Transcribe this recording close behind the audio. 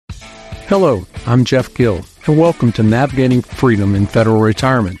Hello, I'm Jeff Gill, and welcome to Navigating Freedom in Federal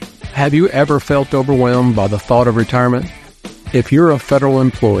Retirement. Have you ever felt overwhelmed by the thought of retirement? If you're a federal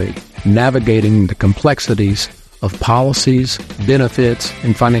employee, navigating the complexities of policies, benefits,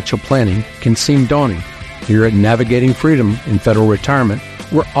 and financial planning can seem daunting. Here at Navigating Freedom in Federal Retirement,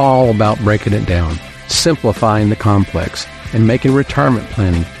 we're all about breaking it down, simplifying the complex, and making retirement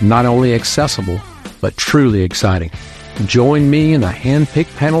planning not only accessible, but truly exciting. Join me and a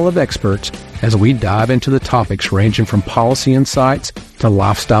hand-picked panel of experts as we dive into the topics ranging from policy insights to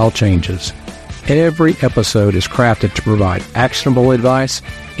lifestyle changes. Every episode is crafted to provide actionable advice,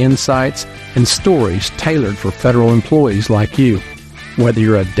 insights, and stories tailored for federal employees like you. Whether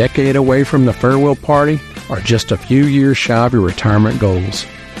you're a decade away from the farewell party or just a few years shy of your retirement goals,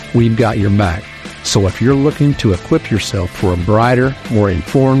 we've got your back. So if you're looking to equip yourself for a brighter, more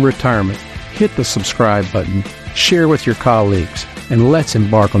informed retirement, hit the subscribe button, share with your colleagues, and let's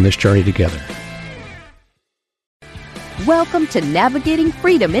embark on this journey together. Welcome to Navigating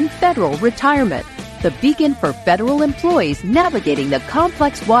Freedom in Federal Retirement, the beacon for federal employees navigating the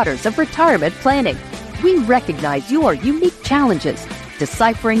complex waters of retirement planning. We recognize your unique challenges,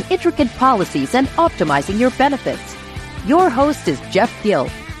 deciphering intricate policies and optimizing your benefits. Your host is Jeff Gill,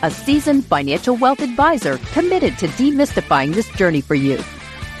 a seasoned financial wealth advisor committed to demystifying this journey for you.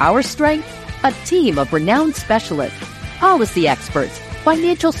 Our strength? A team of renowned specialists, policy experts,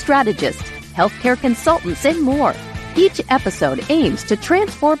 financial strategists, healthcare consultants, and more. Each episode aims to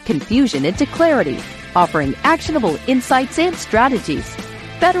transform confusion into clarity, offering actionable insights and strategies.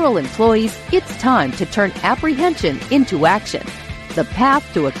 Federal employees, it's time to turn apprehension into action. The path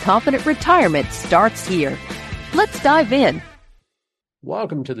to a confident retirement starts here. Let's dive in.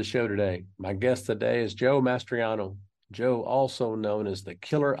 Welcome to the show today. My guest today is Joe Mastriano. Joe, also known as the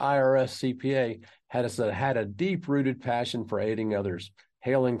Killer IRS CPA, had a deep-rooted passion for aiding others.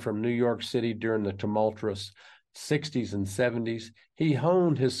 Hailing from New York City during the tumultuous 60s and 70s, he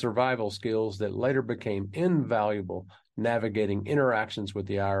honed his survival skills that later became invaluable navigating interactions with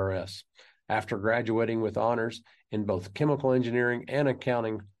the IRS. After graduating with honors in both chemical engineering and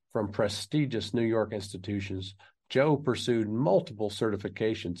accounting from prestigious New York institutions, Joe pursued multiple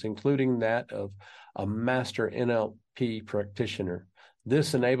certifications, including that of a Master NLP practitioner.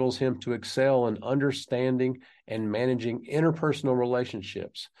 This enables him to excel in understanding and managing interpersonal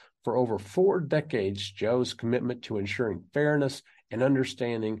relationships. For over 4 decades, Joe's commitment to ensuring fairness and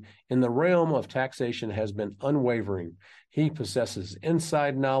understanding in the realm of taxation has been unwavering. He possesses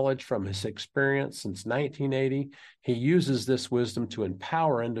inside knowledge from his experience since 1980. He uses this wisdom to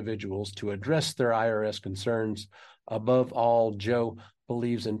empower individuals to address their IRS concerns. Above all, Joe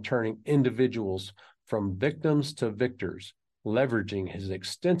believes in turning individuals from victims to victors, leveraging his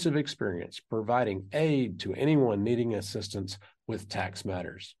extensive experience, providing aid to anyone needing assistance with tax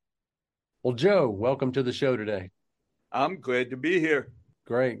matters. Well, Joe, welcome to the show today. I'm glad to be here.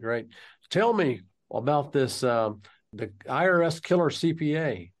 Great. Tell me about this, the IRS Killer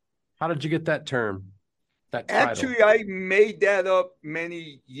CPA. How did you get that term, that title? Actually, I made that up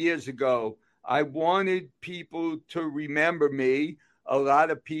many years ago. I wanted people to remember me. A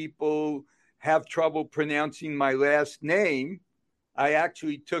lot of people have trouble pronouncing my last name. I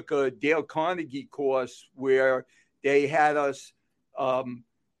actually took a Dale Carnegie course where they had us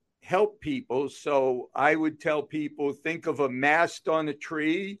help people. So I would tell people, think of a mast on a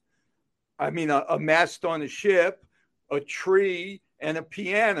tree. A mast on a ship, a tree, and a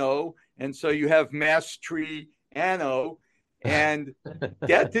piano. And so you have mast, tree, piano. And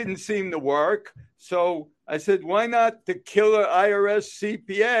that didn't seem to work. So I said, why not the Killer IRS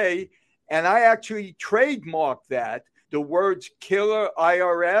CPA? And I actually trademarked that. The words Killer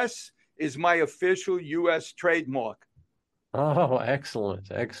IRS is my official U.S. trademark. Oh, excellent.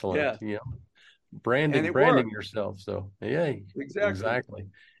 Yeah. Branding yourself. So, yeah, exactly.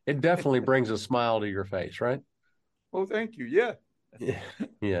 It definitely brings a smile to your face, right? Well, thank you. Yeah.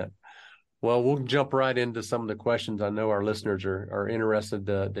 Yeah. Well, we'll jump right into some of the questions. I know our listeners are interested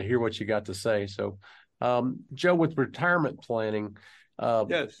to hear what you got to say. So, Joe, with retirement planning,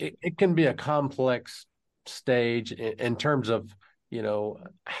 yes, it can be a complex stage in terms of,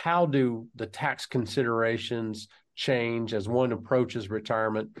 how do the tax considerations change as one approaches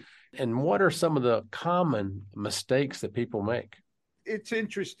retirement? And what are some of the common mistakes that people make? It's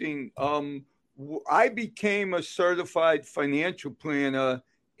interesting. I became a certified financial planner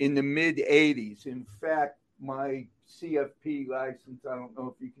in the mid-'80s. In fact, my CFP license, I don't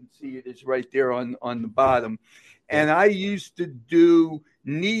know if you can see it, is right there on the bottom. And I used to do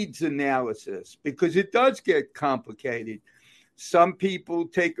needs analysis because it does get complicated. Some people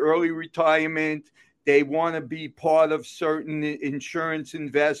take early retirement. they want to be part of certain insurance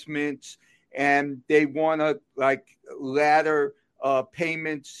investments, and they want to like ladder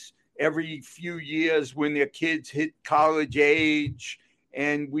payments every few years when their kids hit college age.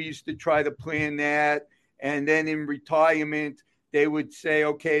 And we used to try to plan that. And then in retirement, they would say,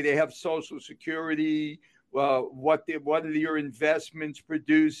 okay, they have Social Security. What are your investments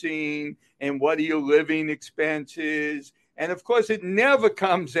producing, and what are your living expenses? And of course, it never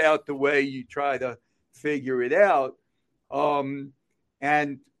comes out the way you try to figure it out.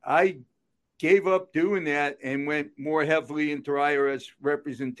 And I gave up doing that and went more heavily into IRS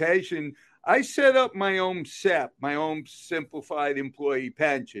representation. I set up my own SEP, my own simplified employee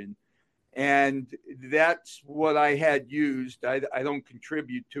pension. And that's what I had used. I don't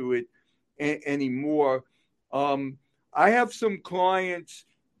contribute to it anymore. I have some clients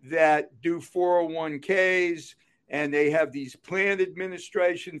that do 401ks, and they have these plan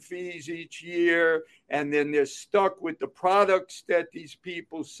administration fees each year, and then they're stuck with the products that these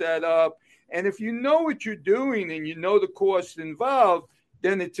people set up. And if you know what you're doing and you know the costs involved,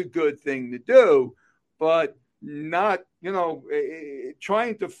 then it's a good thing to do. But not,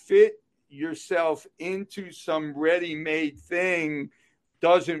 trying to fit yourself into some ready-made thing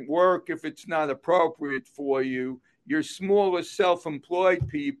doesn't work if it's not appropriate for you. Your smaller self-employed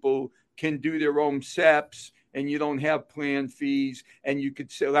people can do their own SEPs, and you don't have plan fees. And you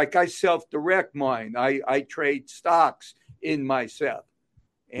could say, like, I self-direct mine. I trade stocks in my SEP,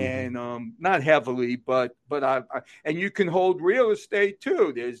 and not heavily, but I and you can hold real estate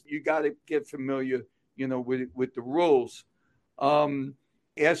too. You got to get familiar, with the rules.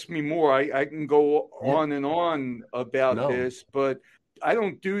 Ask me more. I can go on and on about this, but I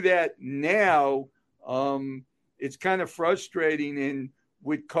don't do that now. It's kind of frustrating. And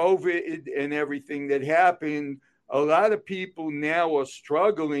with COVID and everything that happened, a lot of people now are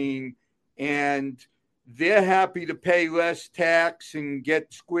struggling, and they're happy to pay less tax and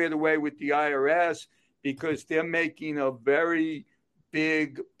get squared away with the IRS because they're making a very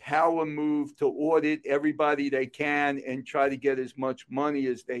big power move to audit everybody they can and try to get as much money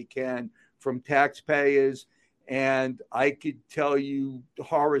as they can from taxpayers. And I could tell you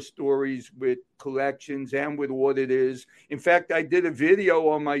horror stories with collections and with auditors. In fact, I did a video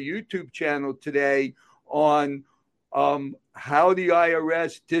on my YouTube channel today on how the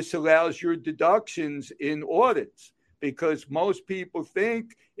IRS disallows your deductions in audits, because most people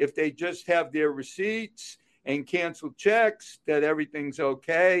think if they just have their receipts and cancel checks that everything's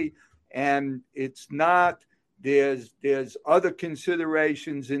okay, and it's not. There's other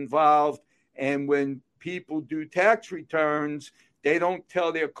considerations involved, and when people do tax returns, they don't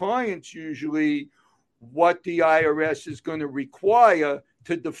tell their clients usually what the IRS is going to require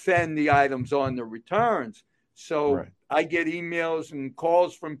to defend the items on the returns. So I get emails and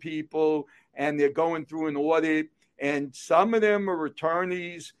calls from people, and they're going through an audit, and some of them are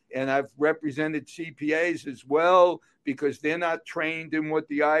attorneys, and I've represented CPAs as well, because they're not trained in what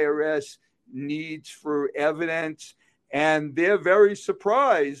the IRS needs for evidence, and they're very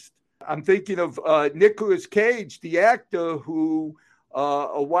surprised. I'm thinking of Nicolas Cage, the actor, who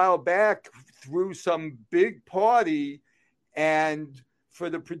a while back threw some big party, and for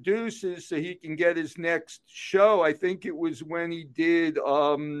the producers so he can get his next show, I think it was when he did,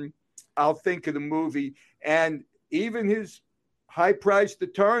 I'll think of the movie, and even his high-priced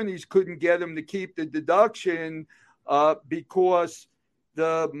attorneys couldn't get him to keep the deduction because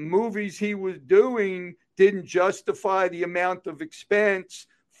the movies he was doing didn't justify the amount of expense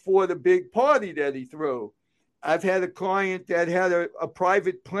for the big party that he threw. I've had a client that had a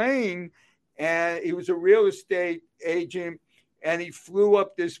private plane, and he was a real estate agent, and he flew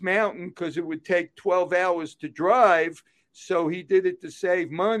up this mountain because it would take 12 hours to drive. So he did it to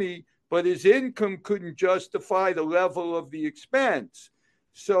save money, but his income couldn't justify the level of the expense.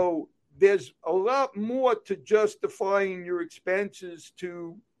 So there's a lot more to justifying your expenses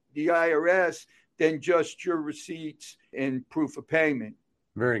to the IRS than just your receipts and proof of payment.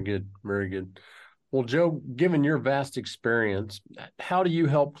 Very good. Very good. Well, Joe, given your vast experience, how do you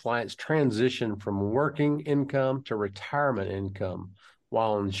help clients transition from working income to retirement income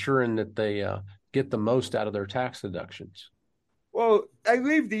while ensuring that they get the most out of their tax deductions? Well, I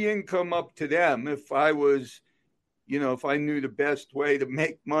leave the income up to them. If I was, if I knew the best way to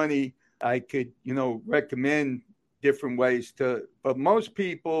make money, I could, recommend different ways to, but most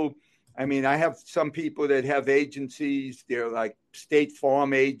people, I have some people that have agencies. They're like State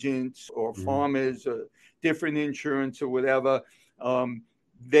Farm agents or farmers or different insurance or whatever.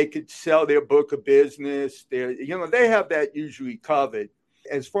 They could sell their book of business. They have that usually covered.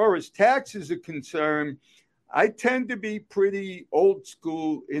 As far as taxes are concerned, I tend to be pretty old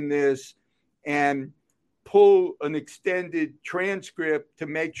school in this. and pull an extended transcript to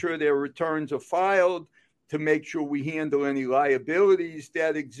make sure their returns are filed, to make sure we handle any liabilities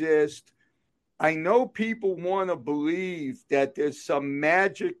that exist. I know people want to believe that there's some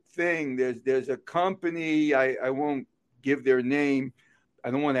magic thing. There's a company, I won't give their name. I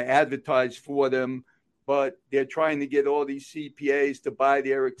don't want to advertise for them, but they're trying to get all these CPAs to buy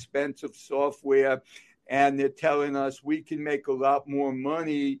their expensive software. And they're telling us we can make a lot more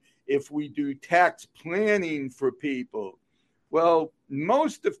money if we do tax planning for people. Well,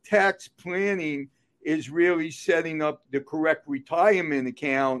 most of tax planning is really setting up the correct retirement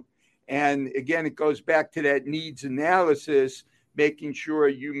account. And again, it goes back to that needs analysis, making sure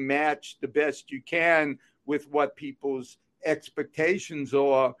you match the best you can with what people's expectations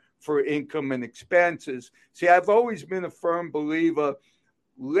are for income and expenses. See, I've always been a firm believer,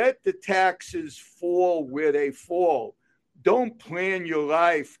 let the taxes fall where they fall. Don't plan your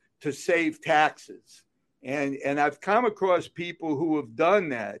life to save taxes. And I've come across people who have done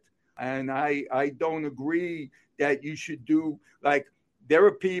that. And I don't agree that you should do, like, there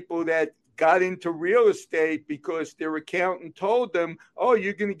are people that got into real estate because their accountant told them, oh,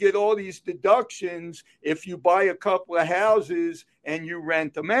 you're going to get all these deductions if you buy a couple of houses and you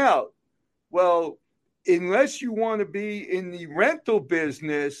rent them out. Well, unless you want to be in the rental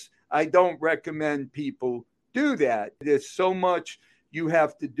business, I don't recommend people do that. There's so much you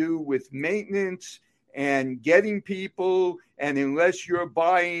have to do with maintenance and getting people. And unless you're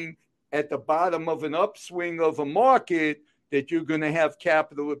buying at the bottom of an upswing of a market, that you're going to have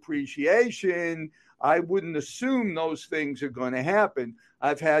capital appreciation, I wouldn't assume those things are going to happen.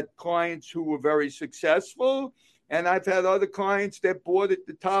 I've had clients who were very successful, and I've had other clients that bought at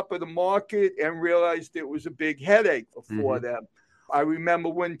the top of the market and realized it was a big headache for them. I remember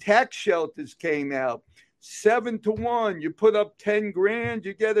when tax shelters came out, 7-to-1, you put up 10 grand,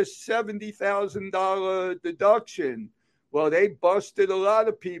 you get a $70,000 deduction. Well, they busted a lot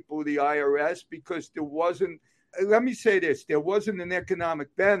of people, the IRS, because there wasn't, let me say this, there wasn't an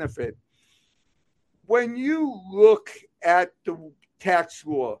economic benefit. When you look at the tax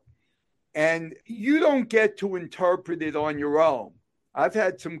law and you don't get to interpret it on your own, I've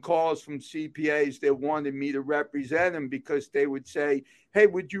had some calls from CPAs that wanted me to represent them because they would say, hey,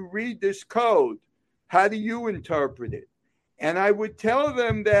 would you read this code? How do you interpret it? And I would tell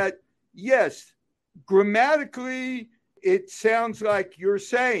them that, yes, grammatically, it sounds like you're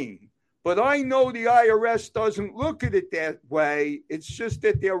saying, but I know the IRS doesn't look at it that way. It's just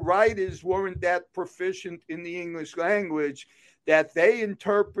that their writers weren't that proficient in the English language, that they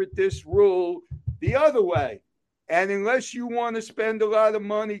interpret this rule the other way. And unless you want to spend a lot of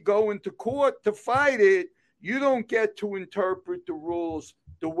money going to court to fight it, you don't get to interpret the rules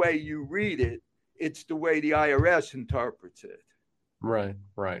the way you read it. It's the way the IRS interprets it. Right,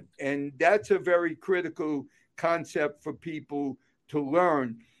 right. And that's a very critical concept for people to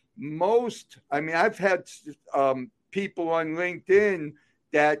learn. I've had people on LinkedIn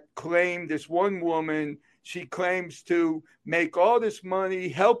that claim, this one woman, she claims to make all this money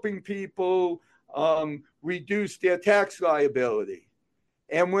helping people reduce their tax liability.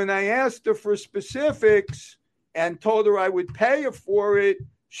 And when I asked her for specifics and told her I would pay her for it,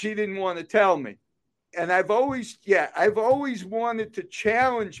 she didn't want to tell me. And I've always wanted to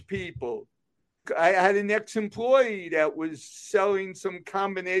challenge people. I had an ex-employee that was selling some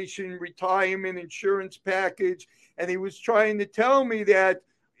combination retirement insurance package, and he was trying to tell me that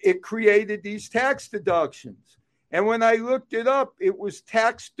it created these tax deductions. And when I looked it up, it was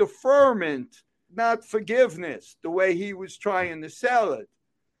tax deferment, not forgiveness, the way he was trying to sell it.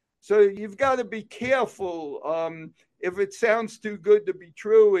 So you've got to be careful. If it sounds too good to be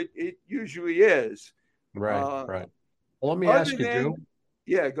true, it usually is. Right, right. Well, let me ask you, Joe.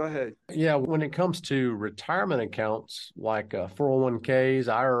 Yeah, go ahead. Yeah, when it comes to retirement accounts like 401ks,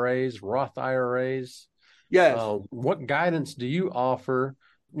 IRAs, Roth IRAs, yes, what guidance do you offer,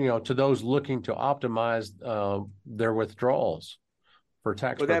 to those looking to optimize their withdrawals for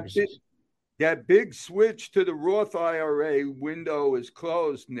tax purposes? That big switch to the Roth IRA window is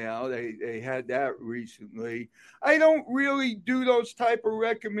closed now. They had that recently. I don't really do those type of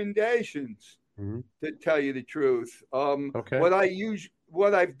recommendations, to tell you the truth. Okay.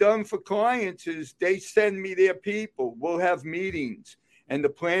 What I've done for clients is they send me their people. We'll have meetings, and the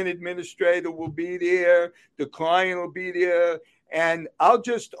plan administrator will be there. The client will be there, and I'll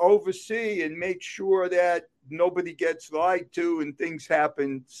just oversee and make sure that nobody gets lied to and things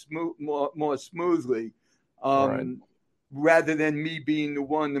happen more smoothly, right, rather than me being the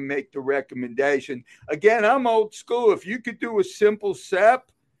one to make the recommendation. Again, I'm old school. If you could do a simple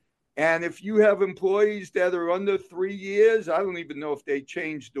SEP, and if you have employees that are under 3 years, I don't even know if they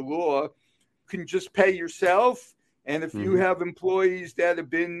changed the law, can just pay yourself. And if you Mhm. have employees that have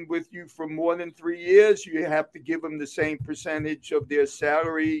been with you for more than 3 years, you have to give them the same percentage of their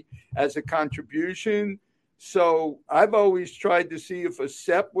salary as a contribution. So I've always tried to see if a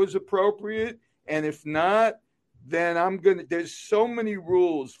SEP was appropriate. And if not, then there's so many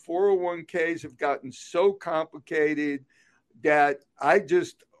rules. 401ks have gotten so complicated that I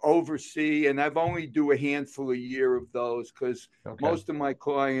just oversee, and I've only do a handful a year of those because Okay. most of my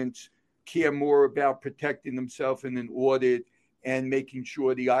clients care more about protecting themselves in an audit and making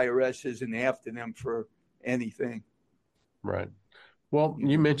sure the IRS isn't after them for anything. Right. Well,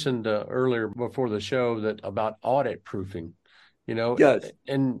 you mentioned earlier before the show that about audit proofing, Yes.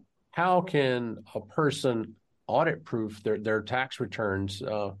 and how can a person audit proof their tax returns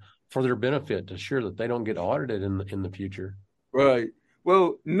for their benefit to assure that they don't get audited in the future? Right.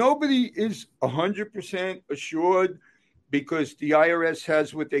 Well, nobody is 100% assured because the IRS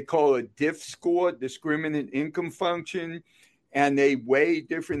has what they call a DIF score, discriminant income function, and they weigh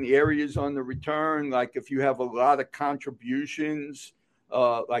different areas on the return. Like if you have a lot of contributions,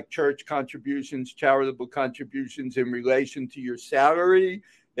 like church contributions, charitable contributions in relation to your salary,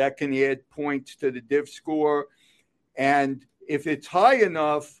 that can add points to the DIF score. And if it's high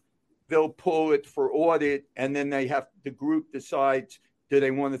enough, they'll pull it for audit, and then the group decides, do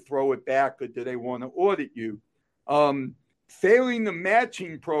they want to throw it back or do they want to audit you? Failing the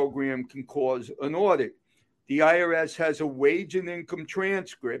matching program can cause an audit. The IRS has a wage and income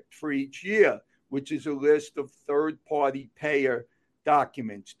transcript for each year, which is a list of third-party payer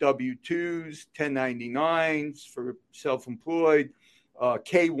documents, W-2s, 1099s for self-employed,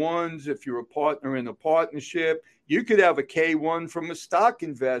 K-1s if you're a partner in a partnership. You could have a K-1 from a stock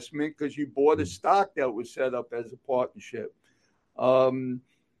investment because you bought a stock that was set up as a partnership.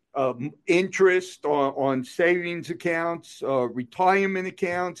 Interest on savings accounts, retirement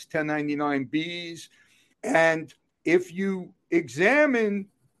accounts, 1099Bs. And if you examine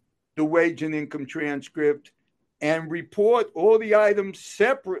the wage and income transcript and report all the items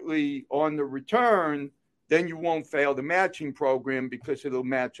separately on the return, then you won't fail the matching program because it'll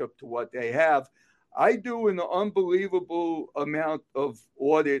match up to what they have. I do an unbelievable amount of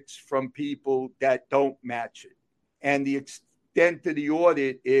audits from people that don't match it. And the extent of the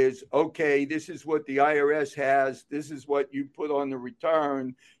audit is, okay, this is what the IRS has. This is what you put on the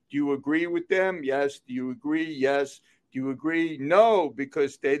return. Do you agree with them? Yes. Do you agree? Yes. Do you agree? No,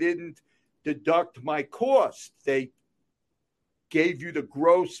 because they didn't deduct my cost. They gave you the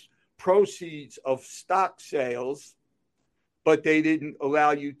gross proceeds of stock sales, but they didn't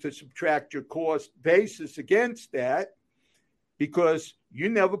allow you to subtract your cost basis against that because you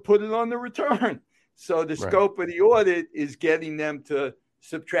never put it on the return. So the Right. scope of the audit is getting them to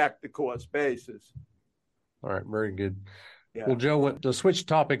subtract the cost basis. All right. Very good. Yeah. Well, Joe, to switch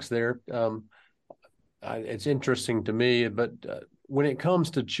topics there, it's interesting to me, but when it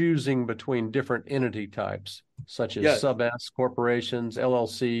comes to choosing between different entity types, such as Yes. sub-S corporations,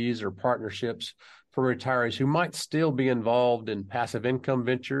 LLCs, or partnerships for retirees who might still be involved in passive income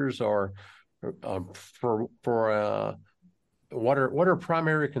ventures, or for what are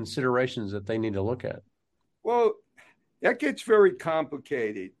primary considerations that they need to look at? Well, that gets very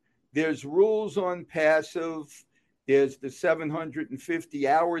complicated. There's rules on passive. There's the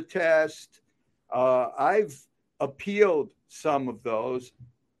 750-hour test. I've appealed some of those,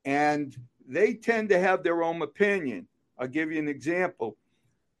 and they tend to have their own opinion. I'll give you an example.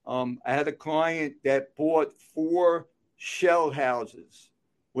 I had a client that bought 4 shell houses.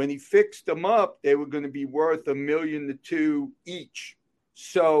 When he fixed them up, they were going to be worth $1 million to $2 million each.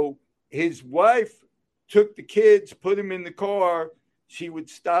 So his wife took the kids, put them in the car. She would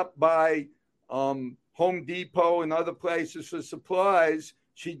stop by Home Depot and other places for supplies.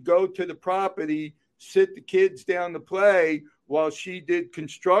 She'd go to the property, sit the kids down to play while she did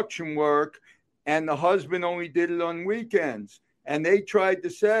construction work, and the husband only did it on weekends. And they tried to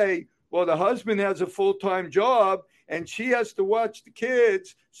say, well, the husband has a full-time job and she has to watch the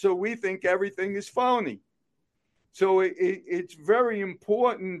kids, so we think everything is phony. So it's very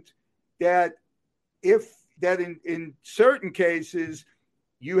important that in certain cases,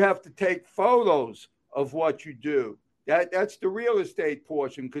 you have to take photos of what you do. That's the real estate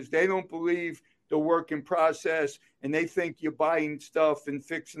portion, because they don't believe the work in process, and they think you're buying stuff and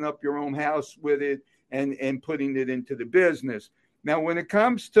fixing up your own house with it and putting it into the business. Now, when it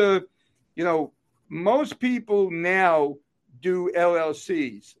comes to, most people now do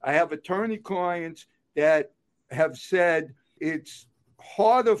LLCs. I have attorney clients that have said it's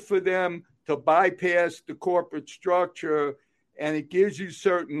harder for them to bypass the corporate structure, and it gives you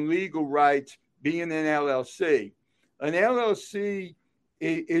certain legal rights being an LLC. An LLC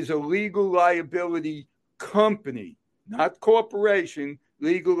is a legal liability company, not corporation,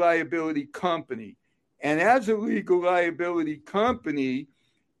 legal liability company. And as a legal liability company,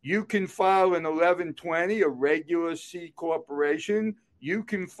 you can file an 1120, a regular C corporation. You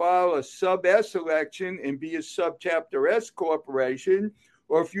can file a sub S election and be a subchapter S corporation.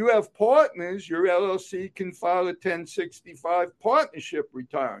 Or if you have partners, your LLC can file a 1065 partnership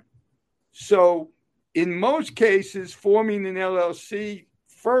return. So in most cases, forming an LLC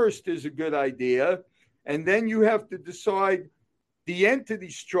first is a good idea. And then you have to decide the entity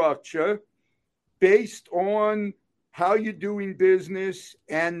structure based on how you're doing business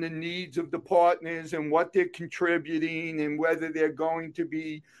and the needs of the partners and what they're contributing and whether they're going to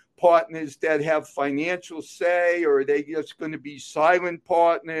be partners that have financial say or are they just going to be silent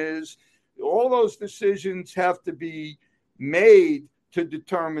partners. All those decisions have to be made to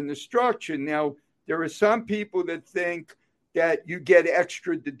determine the structure. Now, there are some people that think that you get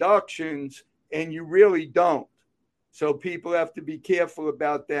extra deductions and you really don't. So people have to be careful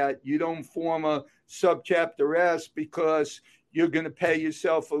about that. You don't form a subchapter S because you're going to pay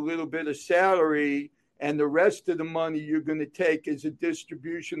yourself a little bit of salary and the rest of the money you're going to take as a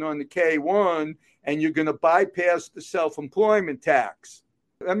distribution on the K-1 and you're going to bypass the self-employment tax.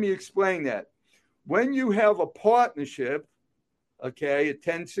 Let me explain that. When you have a partnership, okay, a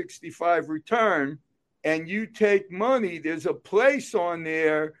 1065 return, and you take money, there's a place on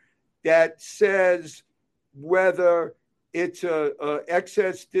there that says whether it's a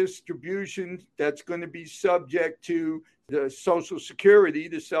excess distribution that's going to be subject to the Social Security,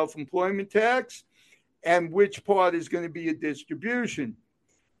 the self-employment tax, and which part is going to be a distribution.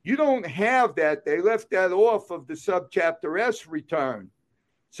 You don't have that. They left that off of the subchapter S return.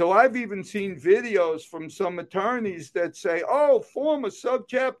 So I've even seen videos from some attorneys that say, oh, form a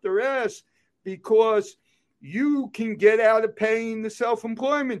subchapter S because you can get out of paying the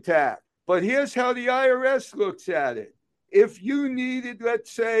self-employment tax. But here's how the IRS looks at it. If you needed,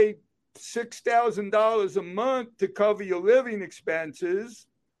 let's say, $6,000 a month to cover your living expenses,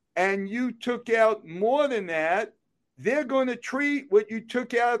 and you took out more than that, they're going to treat what you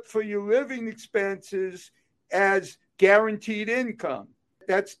took out for your living expenses as guaranteed income.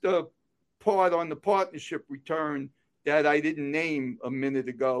 That's the part on the partnership return that I didn't name a minute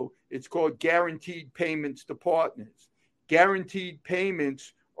ago. It's called guaranteed payments to partners. Guaranteed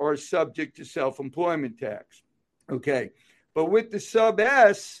payments are subject to self-employment tax. Okay. But with the sub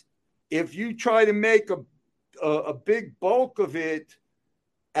S, if you try to make a big bulk of it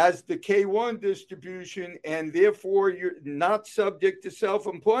as the K-1 distribution and therefore you're not subject to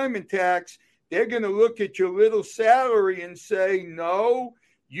self-employment tax, they're going to look at your little salary and say, no,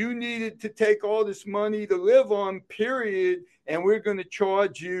 you needed to take all this money to live on, period, and we're going to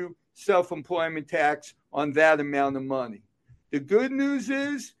charge you self-employment tax on that amount of money. The good news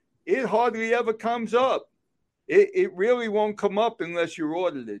is it hardly ever comes up. It really won't come up unless you're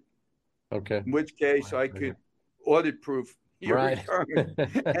audited. Okay. In which case I could audit proof your return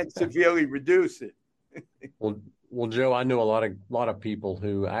and severely reduce it. Well, Joe, I know a lot of people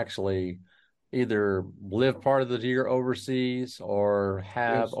who actually either live part of the year overseas or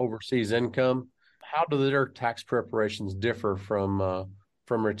have overseas income. How do their tax preparations differ from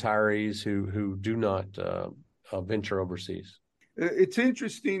retirees who do not venture overseas? It's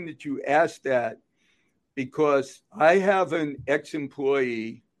interesting that you asked that because I have an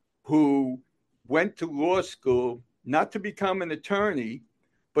ex-employee who went to law school, not to become an attorney,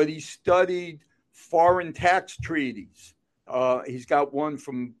 but he studied foreign tax treaties. He's got one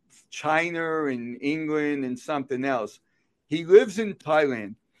from China and England and something else. He lives in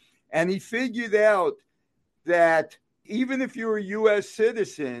Thailand, and he figured out that even if you're a U.S.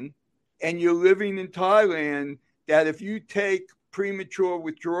 citizen and you're living in Thailand, that if you take premature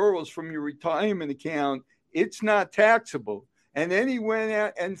withdrawals from your retirement account, it's not taxable. And then he went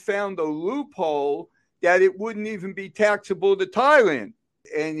out and found a loophole that it wouldn't even be taxable to Thailand.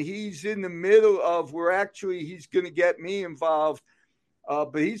 And he's in the middle of he's going to get me involved,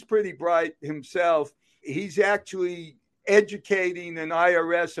 but he's pretty bright himself. He's actually educating an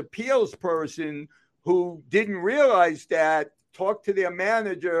IRS appeals person who didn't realize that, talked to their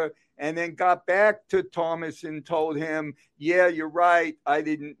manager, and then got back to Thomas and told him, yeah, you're right, I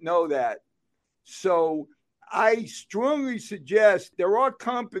didn't know that. So I strongly suggest there are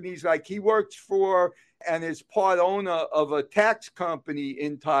companies like he works for and is part owner of a tax company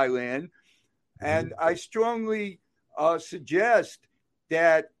in Thailand. And I strongly suggest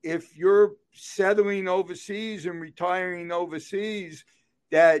that if you're settling overseas and retiring overseas,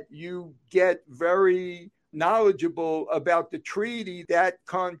 that you get very knowledgeable about the treaty that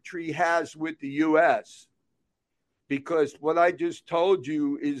country has with the U.S. because what I just told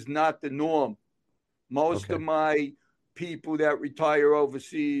you is not the norm. Most of my people that retire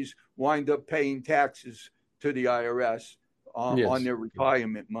overseas wind up paying taxes to the IRS on their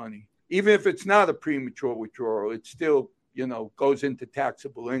retirement money. Even if it's not a premature withdrawal, it still, goes into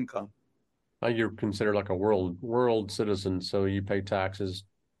taxable income. You're considered like a world citizen, so you pay taxes.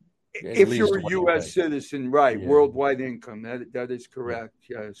 If you're a U.S. citizen, right? Yeah. Worldwide income. That is correct.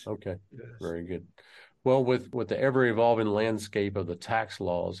 Yeah. Yes. Okay. Yes. Very good. Well, with the ever evolving landscape of the tax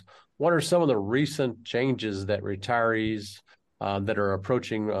laws, what are some of the recent changes that retirees that are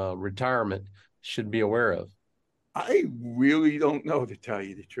approaching retirement should be aware of? I really don't know, to tell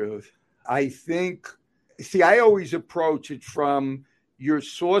you the truth. I always approach it from your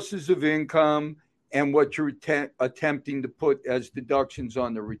sources of income and what you're attempting to put as deductions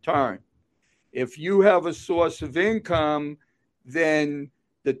on the return. If you have a source of income, then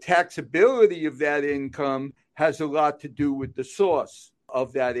the taxability of that income has a lot to do with the source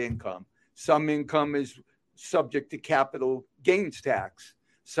of that income. Some income is subject to capital gains tax.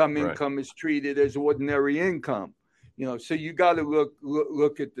 Some income is treated as ordinary income. So you got to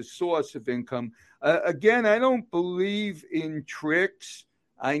look at the source of income. Again, I don't believe in tricks.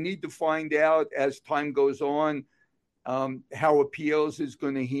 I need to find out as time goes on how appeals is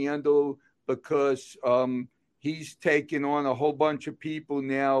going to handle, because he's taken on a whole bunch of people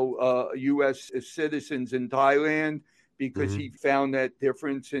now, U.S. citizens in Thailand, because he found that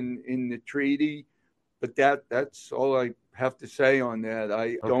difference in the treaty. But that's all I have to say on that.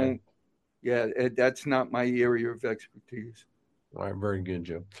 I don't. Yeah, that's not my area of expertise. All right, very good,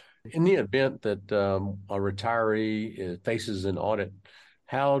 Joe. In the event that a retiree faces an audit,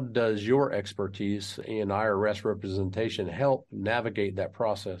 how does your expertise in IRS representation help navigate that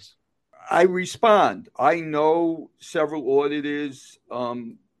process? I respond. I know several auditors,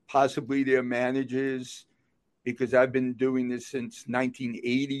 possibly their managers, because I've been doing this since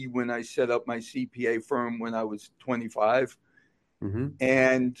 1980 when I set up my CPA firm when I was 25.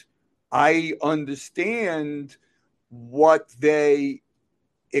 And I understand what they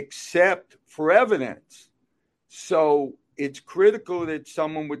accept for evidence. So it's critical that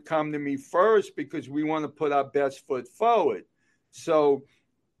someone would come to me first, because we want to put our best foot forward. So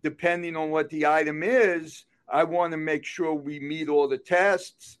depending on what the item is, I want to make sure we meet all the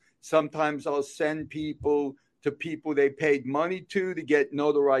tests. Sometimes I'll send people to people they paid money to get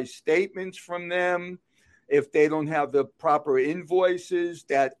notarized statements from them. If they don't have the proper invoices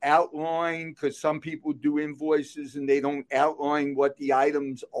that outline, because some people do invoices and they don't outline what the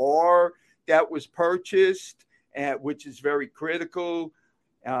items are that was purchased, which is very critical.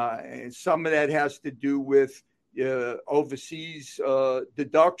 And some of that has to do with overseas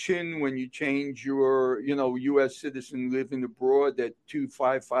deduction when you change your, U.S. citizen living abroad, that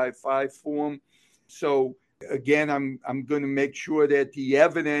 2555 form. So again, I'm going to make sure that the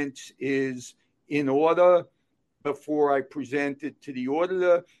evidence is in order before I present it to the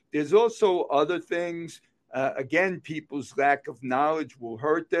auditor. There's also other things. Again, people's lack of knowledge will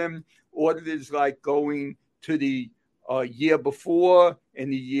hurt them. Auditors like going to the year before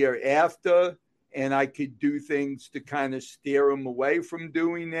and the year after, and I could do things to kind of steer them away from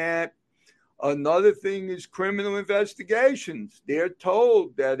doing that. Another thing is criminal investigations. They're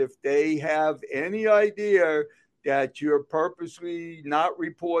told that if they have any idea that you're purposely not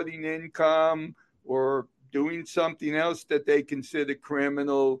reporting income or doing something else that they consider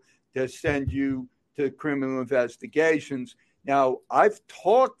criminal, to send you to criminal investigations. Now, I've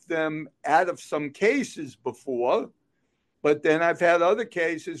talked them out of some cases before, but then I've had other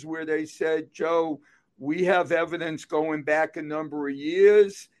cases where they said, Joe, we have evidence going back a number of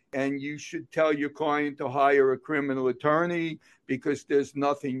years, and you should tell your client to hire a criminal attorney, because there's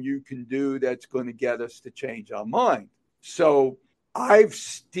nothing you can do that's going to get us to change our mind. So I've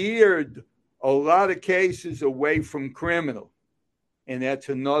steered a lot of cases away from criminal, and that's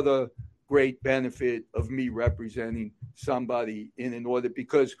another great benefit of me representing somebody in an audit,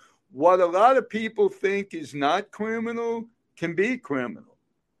 because what a lot of people think is not criminal can be criminal.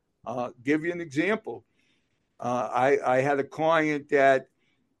 Give you an example. I had a client that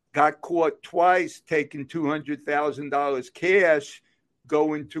got caught twice taking $200,000 cash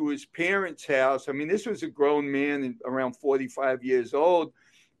going to his parents' house. I mean, this was a grown man around 45 years old,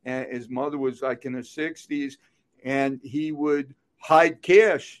 and his mother was like in her 60s, and he would hide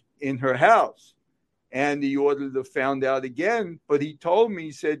cash in her house. And the auditor found out again, but he told me,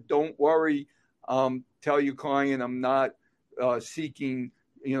 he said, don't worry, tell your client I'm not seeking,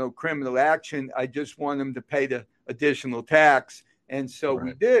 criminal action. I just want him to pay the additional tax. And so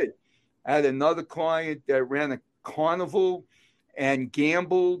we did. I had another client that ran a carnival and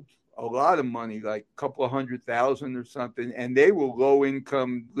gambled a lot of money, like a couple of $100,000 or something, and they were low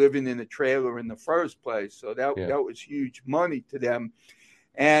income living in a trailer in the first place. So that was huge money to them.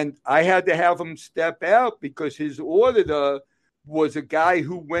 And I had to have him step out because his auditor was a guy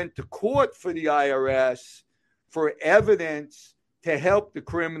who went to court for the IRS for evidence to help the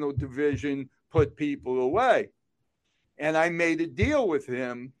criminal division put people away. And I made a deal with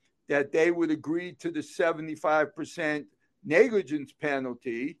him that they would agree to the 75% negligence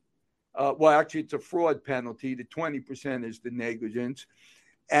penalty. Well, actually, it's a fraud penalty. The 20% is the negligence.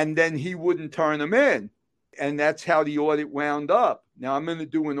 And then he wouldn't turn them in. And that's how the audit wound up. Now, I'm going to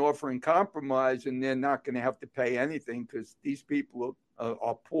do an offer in compromise, and they're not going to have to pay anything because these people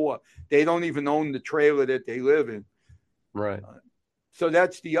are poor. They don't even own the trailer that they live in. Right. So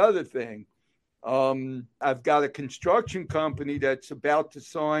that's the other thing. I've got a construction company that's about to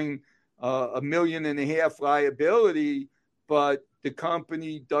sign $1.5 million liability, but the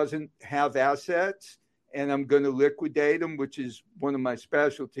company doesn't have assets, and I'm going to liquidate them, which is one of my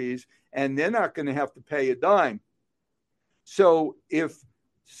specialties, and they're not going to have to pay a dime. So if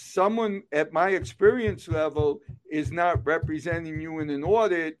someone at my experience level is not representing you in an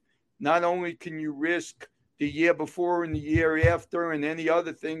audit, not only can you risk the year before and the year after and any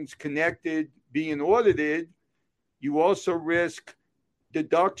other things connected being audited, you also risk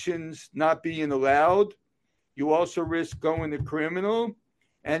deductions not being allowed. You also risk going to criminal.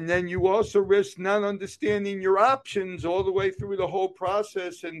 And then you also risk not understanding your options all the way through the whole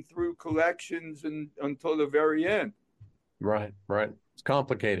process and through collections and until the very end. Right. It's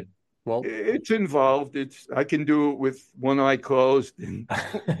complicated. Well, it's involved. I can do it with one eye closed. And,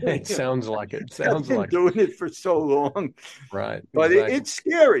 it sounds like it. I've been doing it for so long. Right. But exactly. It's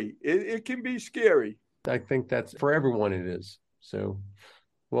scary. It can be scary. I think that's for everyone. It is. So,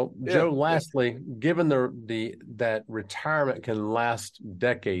 well, Joe, lastly, given that retirement can last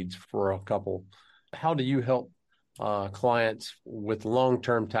decades for a couple, how do you help clients with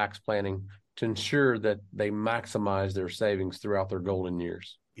long-term tax planning to ensure that they maximize their savings throughout their golden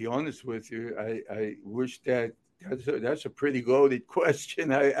years? Be honest with you, I wish that's a pretty loaded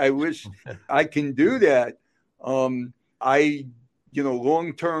question. I wish I can do that.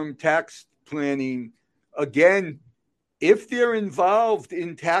 Long-term tax planning, again, if they're involved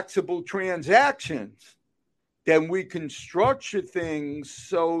in taxable transactions, then we can structure things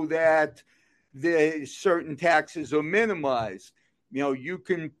so that the certain taxes are minimized. You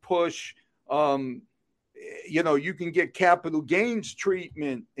can push, you can get capital gains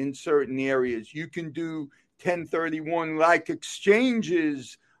treatment in certain areas. You can do 1031-like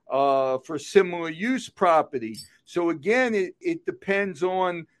exchanges for similar use property. So again, it depends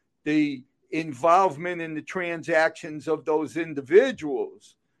on the involvement in the transactions of those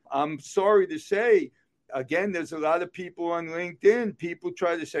individuals. I'm sorry to say, again, there's a lot of people on LinkedIn, people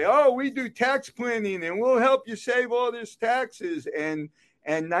try to say, oh, we do tax planning and we'll help you save all this taxes. And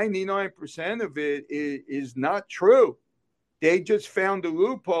 99% of it is not true. They just found a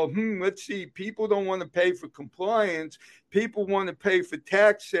loophole. Let's see, people don't want to pay for compliance. People want to pay for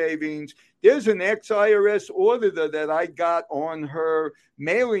tax savings. There's an ex-IRS auditor that I got on her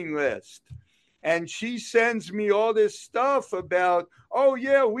mailing list. And she sends me all this stuff about, oh,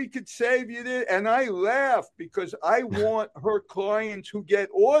 yeah, we could save you this. And I laugh because I want her clients who get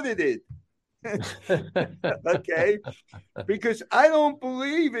audited. Okay, because I don't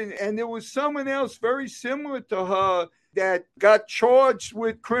believe in, and there was someone else very similar to her that got charged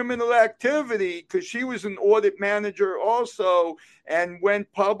with criminal activity because she was an audit manager also and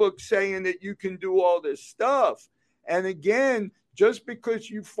went public saying that you can do all this stuff. And again, just because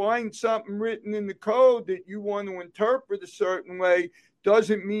you find something written in the code that you want to interpret a certain way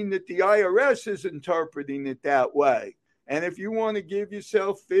doesn't mean that the IRS is interpreting it that way. And if you want to give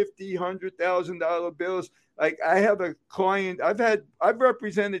yourself $50,000, $100,000 bills, like I have a client, I've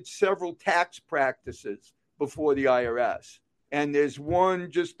represented several tax practices before the IRS. And there's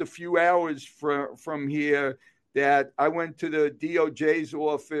one just a few hours from here that I went to the DOJ's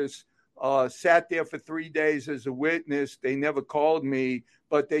office, sat there for 3 days as a witness. They never called me,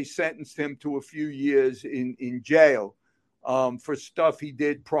 but they sentenced him to a few years in jail for stuff he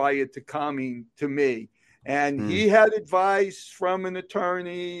did prior to coming to me. And he had advice from an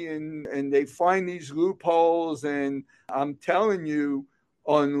attorney, and they find these loopholes. And I'm telling you,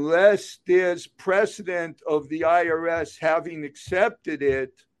 unless there's precedent of the IRS having accepted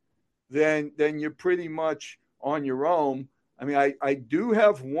it, then you're pretty much on your own. I mean, I do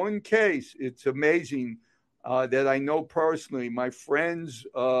have one case. It's amazing that I know personally. My friend's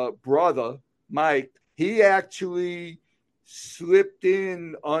brother, Mike, he actually slipped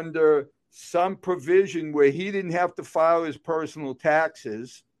in under some provision where he didn't have to file his personal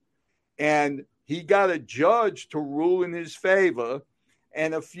taxes. And he got a judge to rule in his favor.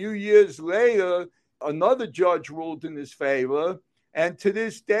 And a few years later, another judge ruled in his favor. And to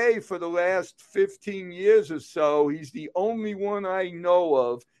this day, for the last 15 years or so, he's the only one I know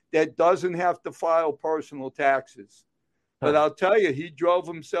of that doesn't have to file personal taxes. But I'll tell you, he drove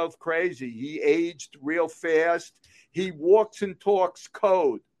himself crazy. He aged real fast. He walks and talks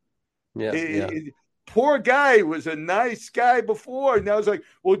code. Poor guy was a nice guy before. And I was like,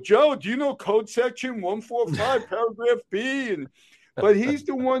 well, Joe, do you know code section 145, paragraph B? But he's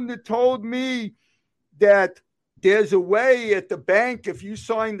the one that told me that there's a way at the bank, if you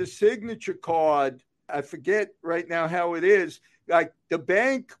sign the signature card, I forget right now how it is, like the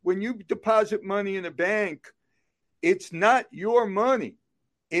bank, when you deposit money in a bank, it's not your money.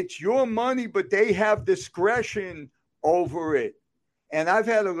 It's your money, but they have discretion over it. And I've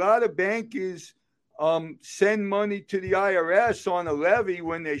had a lot of bankers send money to the IRS on a levy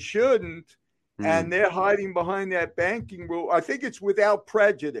when they shouldn't, and they're hiding behind that banking rule. I think it's without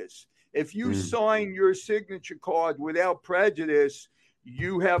prejudice. If you sign your signature card without prejudice,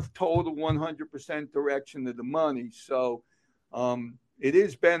 you have total 100% direction of the money. So it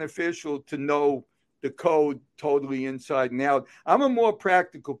is beneficial to know the code totally inside and out. I'm a more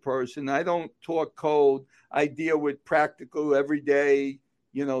practical person. I don't talk code. I deal with practical, everyday,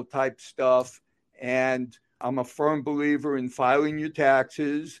 type stuff. And I'm a firm believer in filing your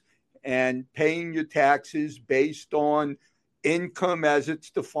taxes and paying your taxes based on income as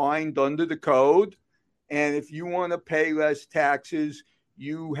it's defined under the code. And if you want to pay less taxes,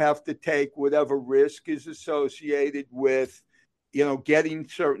 you have to take whatever risk is associated with, getting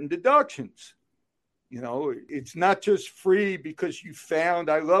certain deductions. It's not just free because you found.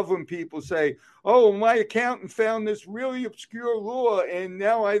 I love when people say, oh, my accountant found this really obscure law and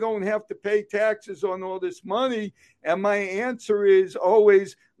now I don't have to pay taxes on all this money. And my answer is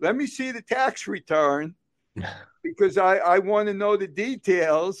always, let me see the tax return because I want to know the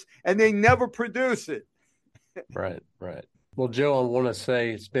details, and they never produce it. Right. Well, Joe, I want to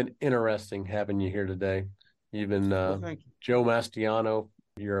say it's been interesting having you here today. You've been thank you. Joe Mastriano.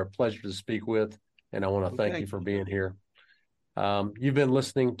 You're a pleasure to speak with. And I want to thank you for being here. You've been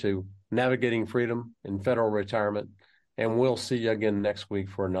listening to Navigating Freedom in Federal Retirement, and we'll see you again next week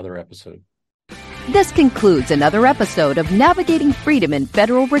for another episode. This concludes another episode of Navigating Freedom in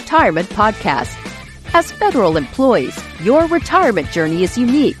Federal Retirement podcast. As federal employees, your retirement journey is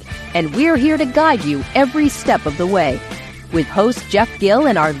unique, and we're here to guide you every step of the way. With host Jeff Gill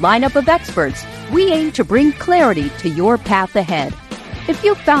and our lineup of experts, we aim to bring clarity to your path ahead. If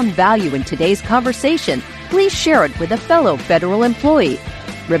you found value in today's conversation, please share it with a fellow federal employee.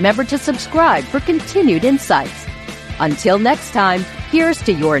 Remember to subscribe for continued insights. Until next time, here's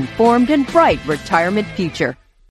to your informed and bright retirement future.